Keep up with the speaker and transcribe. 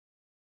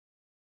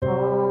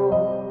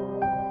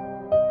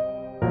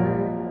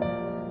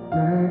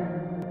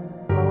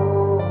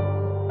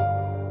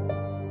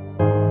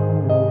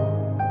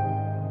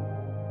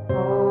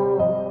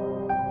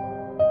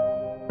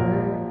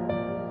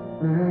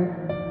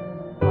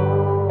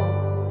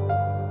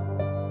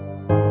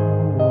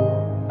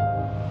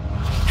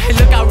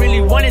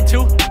wanted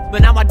to,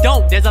 but now I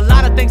don't. There's a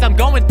lot of things I'm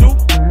going through,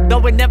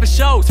 though it never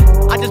shows.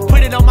 I just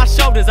put it on my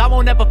shoulders, I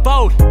won't ever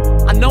fold.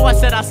 I know I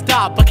said I'd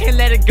stop, but can't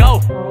let it go.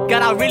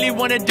 God, I really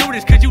wanna do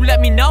this, could you let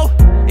me know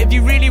if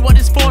you really want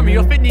this for me,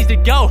 or if it needs to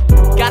go?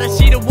 Gotta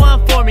see the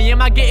one for me, am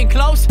I getting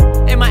close?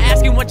 Am I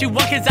asking what you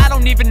want, cause I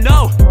don't even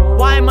know.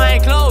 Why am I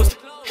enclosed?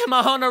 Am I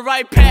on the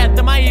right path,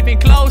 am I even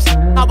close?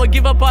 I would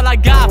give up all I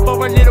got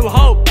for a little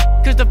hope,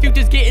 cause the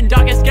future's getting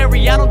dark and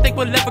scary, I don't think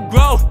we'll ever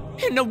grow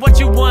into what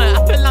you want.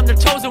 I feel I'm the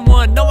chosen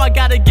one, know I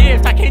got a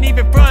gift, I can't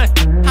even front.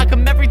 How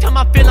come every time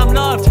I feel I'm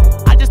loved,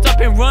 I just up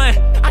and run?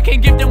 I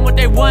can't give them what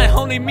they want,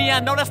 only me, I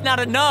know that's not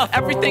enough.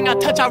 Everything I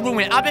touch I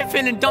ruin, I've been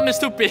feeling dumb and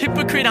stupid.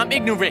 Hypocrite, I'm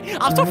ignorant,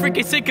 I'm so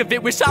freaking sick of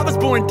it. Wish I was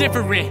born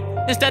different,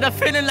 instead of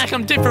feeling like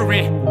I'm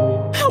different.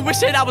 I wish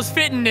that I was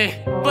fitting it,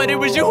 but it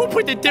was you who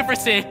put the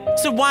difference in.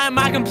 So why am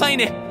I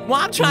complaining?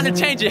 Why I'm trying to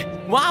change it?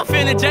 Why I'm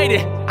feeling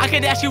jaded? I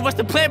could ask you what's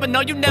the plan, but no,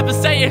 you never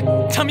say it.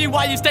 Tell me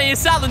why you staying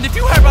silent if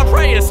you heard my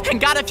prayers.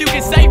 And God, if you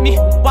can save me,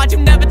 why'd you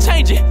never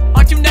change it?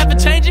 Aren't you never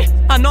changing?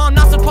 I know I'm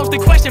not supposed to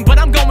question, but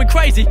I'm going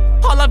crazy.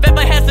 All I've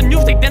ever had's some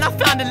music, then I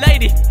found a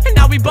lady, and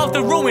now we both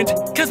are ruined,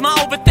 cause my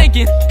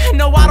overthinking. And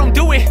no, I don't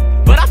do it,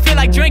 but I feel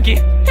like drinking.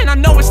 And I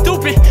know it's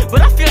stupid,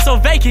 but I feel so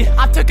vacant.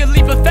 I took a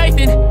leap of faith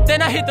and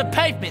then I hit the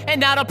pavement.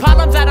 And now the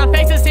problems that I'm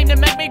facing seem to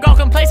make me go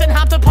complacent.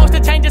 I'm supposed to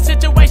change the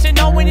situation,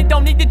 knowing it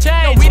don't need to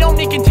change. No, we don't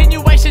need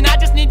continuation, I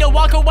just need to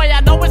walk away.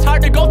 I know it's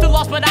hard to go through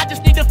loss, but I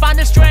just need to find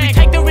the strength. We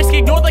take the risk,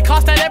 ignore the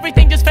cost, that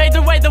everything just fades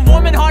away. The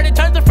warm and hard, it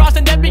turns to frost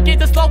and then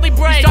begins to slowly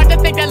break. You start to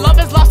think that love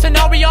is lost and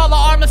all we all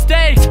are our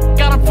mistakes.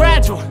 God, I'm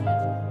fragile,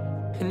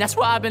 and that's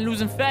why I've been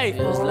losing faith.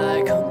 Feels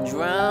like I'm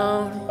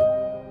drowning,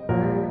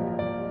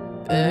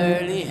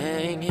 barely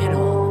hanging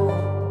on.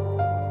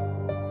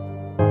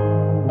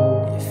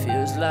 It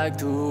feels like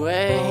the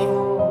weight,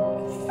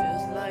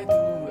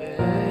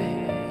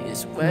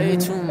 it's way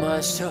too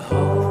much to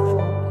hold.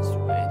 It's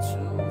way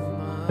too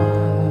much,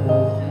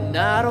 and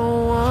I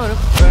don't wanna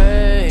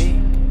break.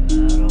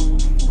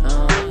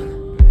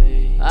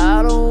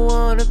 I don't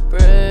wanna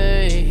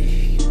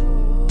break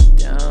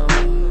down.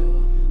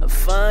 I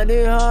find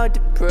it hard to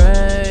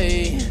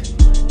pray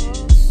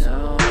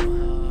now,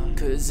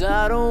 cause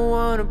I don't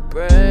wanna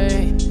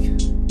break.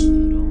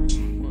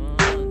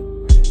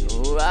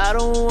 No, I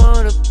don't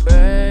wanna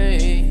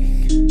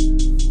break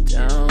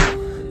down.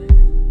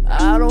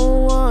 I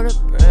don't wanna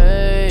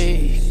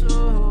break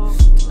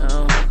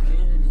down.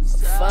 I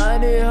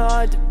find it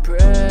hard to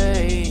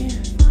pray,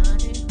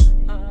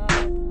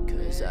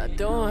 cause I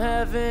don't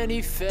have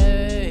any faith.